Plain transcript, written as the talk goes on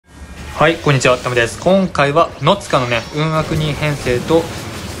はい、こんにちは、タムです。今回はノツカのね、運枠入り編成と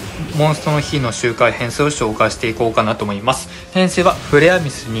モンストの日の周回編成を紹介していこうかなと思います。編成はフレア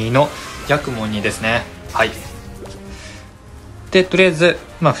ミス2のヤクモ2ですね。はい。で、とりあえず、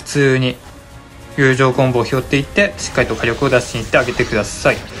普通に友情コンボを拾っていって、しっかりと火力を出しに行ってあげてくだ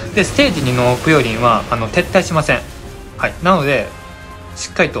さい。で、ステージ2のプヨリンは撤退しません。はい。なので、し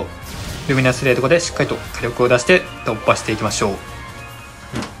っかりとルミナスレーとかでしっかりと火力を出して突破していきましょう。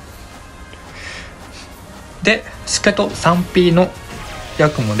で、しっかりと 3P のヤ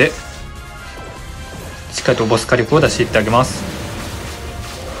クモでしっかりとボス火力を出していってあげます。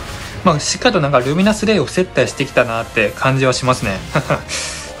しっかりとルミナスレイを接待してきたなって感じはしますね。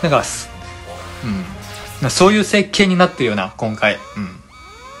そういう設計になってるような今回。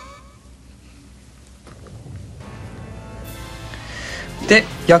で、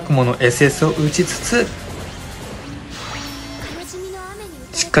ヤクモの SS を打ちつつ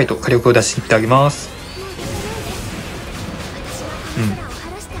しっかりと火力を出していってあげます。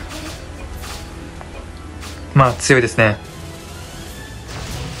強いですね。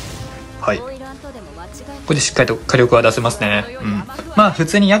はい、ここでしっかりと火力は出せますね。普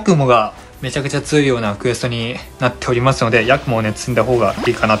通にヤクモがめちゃくちゃ強いようなクエストになっておりますので、ヤクモをね積んだ方が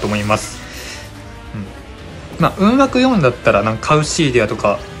いいかなと思います。運枠4だったらカウシーディアと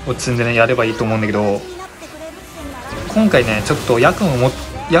かを積んでねやればいいと思うんだけど、今回ねちょっとヤクモ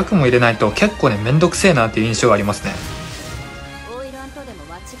入れないと結構ねめんどくせえなっていう印象がありますね。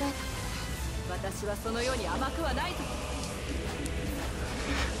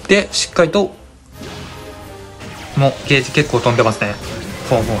で、しっかりともうゲージ結構飛んでますね。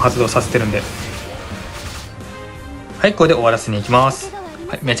フォンフォン発動させてるんで、はい、これで終わらせに行きます。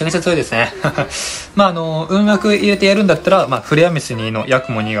はい、めちゃくちゃ強いですね。運枠入れてやるんだったら、フレアミス2のヤ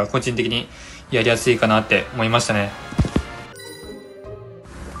クモ2が個人的にやりやすいかなって思いましたね。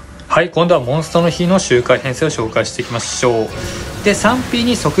はい、今度はモンストの日の周回編成を紹介していきましょう。で、3P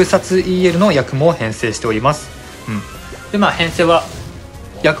に即殺 EL のヤクモを編成しております。で、編成は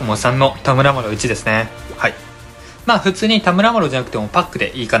ヤクモ3の田村丸1ですね。はい。普通に田村丸じゃなくてもパック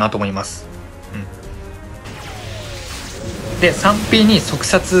でいいかなと思います。で、3P に即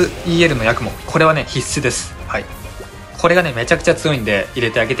殺 EL のヤクモ、これはね必須です。はい。これがねめちゃくちゃ強いんで入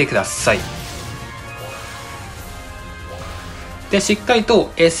れてあげてください。で、しっかり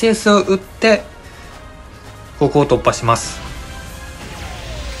と SS を打ってここを突破します。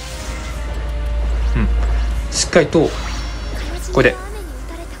しっかりとここで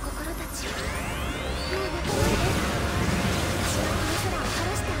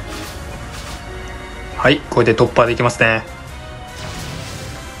はい、これで突破できますね。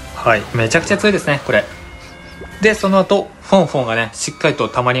はい、めちゃくちゃ強いですねこれで。その後フォンフォンがねしっかりと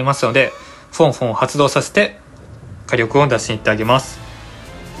溜まりますので、フォンフォンを発動させて火力を出しに行ってあげます。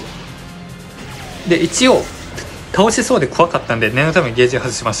で、一応倒しそうで怖かったんで念のためにゲージ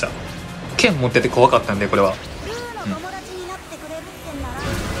外しました。剣持ってて怖かったんでこれは。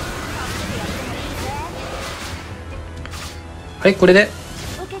はい、これで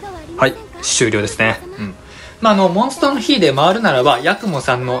はい終了ですね。モンストの日で回るならばヤクモ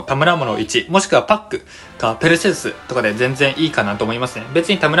さんの田村物1もしくはパックかペルセウスとかで全然いいかなと思いますね。別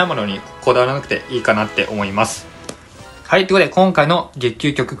に田村物にこだわらなくていいかなって思います。はい、ということで今回の月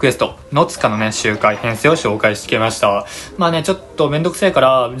給曲クエストノツカのね周回編成を紹介してきました。ちょっとめんどくさいか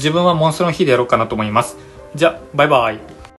ら自分はモンストの日でやろうかなと思います。じゃあバイバイ。